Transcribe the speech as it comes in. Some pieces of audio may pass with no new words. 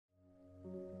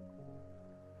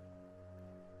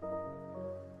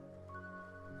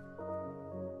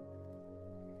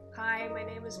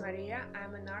name is Maria.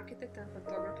 I'm an architect and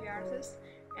photography artist,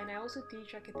 and I also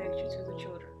teach architecture to the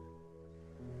children.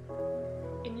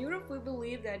 In Europe, we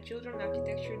believe that children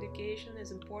architecture education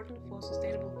is important for a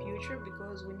sustainable future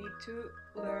because we need to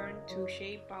learn to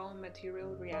shape our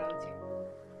material reality.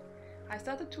 I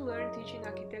started to learn teaching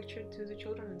architecture to the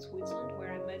children in Switzerland,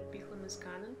 where I met Pihla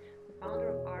Miskanen, the founder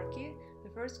of ARKKI, the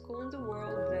first school in the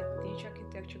world that teach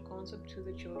architecture concept to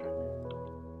the children.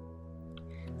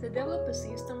 They developed a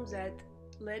system that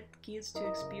led kids to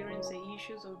experience the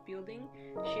issues of building,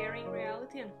 sharing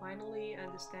reality, and finally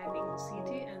understanding the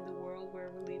city and the world where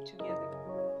we live together.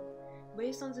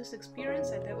 Based on this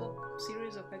experience, I developed a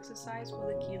series of exercises for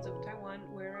the kids of Taiwan,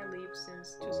 where I live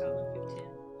since 2015.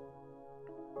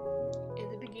 In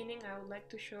the beginning, I would like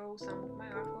to show some of my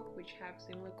artwork which have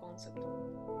similar concept.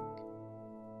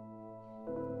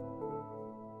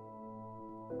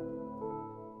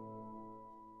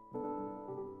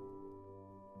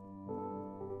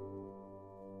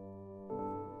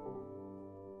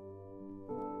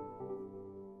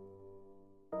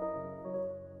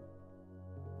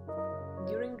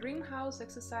 During Dream House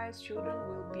exercise, children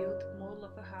will build a model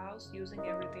of a house using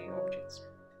everyday objects.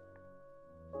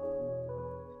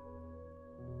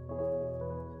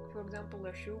 For example,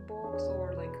 a shoebox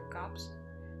or like cups,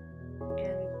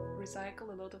 and recycle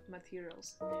a lot of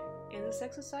materials. In this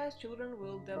exercise, children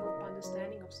will develop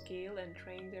understanding of scale and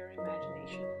train their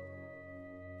imagination.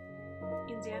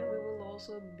 In the end, we will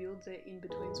also build the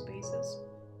in-between spaces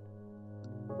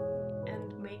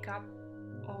and make up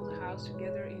all the house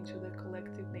together into the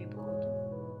collective neighborhood.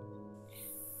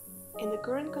 In the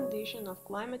current condition of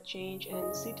climate change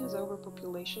and cities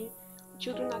overpopulation,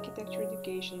 children architecture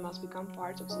education must become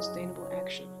part of sustainable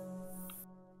action.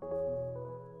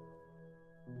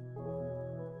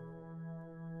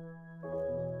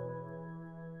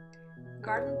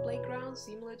 Garden playgrounds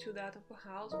similar to that of a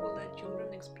house will let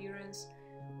children experience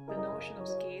the notion of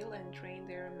scale and train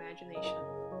their imagination.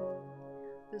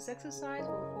 This exercise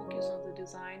will focus on the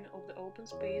design of the open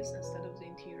space instead of the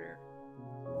interior.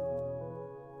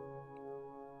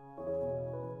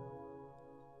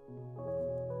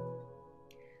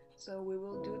 So we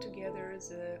will do together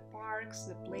the parks,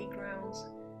 the playgrounds.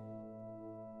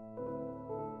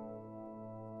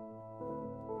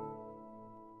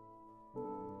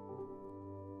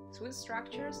 Swiss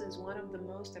structures is one of the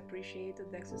most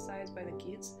appreciated exercise by the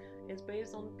kids. It's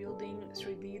based on building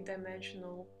 3D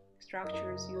dimensional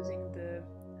structures using the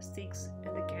sticks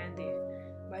and the candy.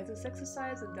 By this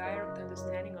exercise, a direct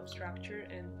understanding of structure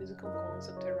and physical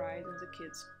concept arise in the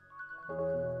kids.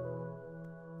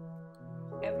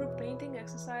 Every painting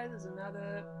exercise is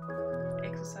another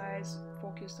exercise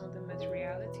focused on the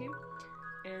materiality,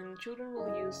 and children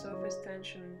will use surface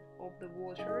tension of the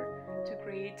water to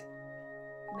create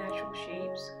natural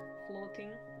shapes floating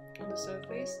on the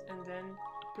surface and then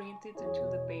print it into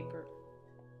the paper.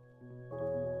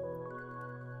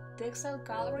 Textile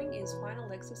coloring is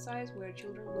final exercise where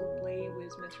children will play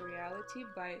with materiality.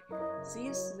 By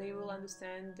this, they will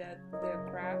understand that their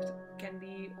craft can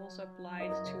be also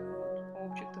applied to an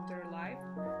object of their life,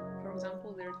 for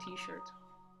example, their t-shirt.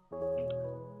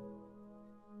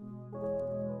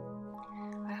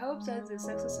 I hope that this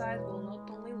exercise will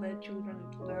not only let children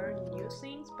learn new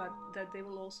things, but that they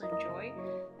will also enjoy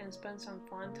and spend some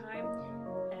fun time,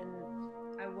 and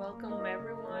I welcome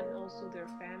everyone, also their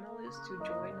families, to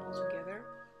join all together.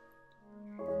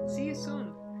 See you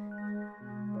soon!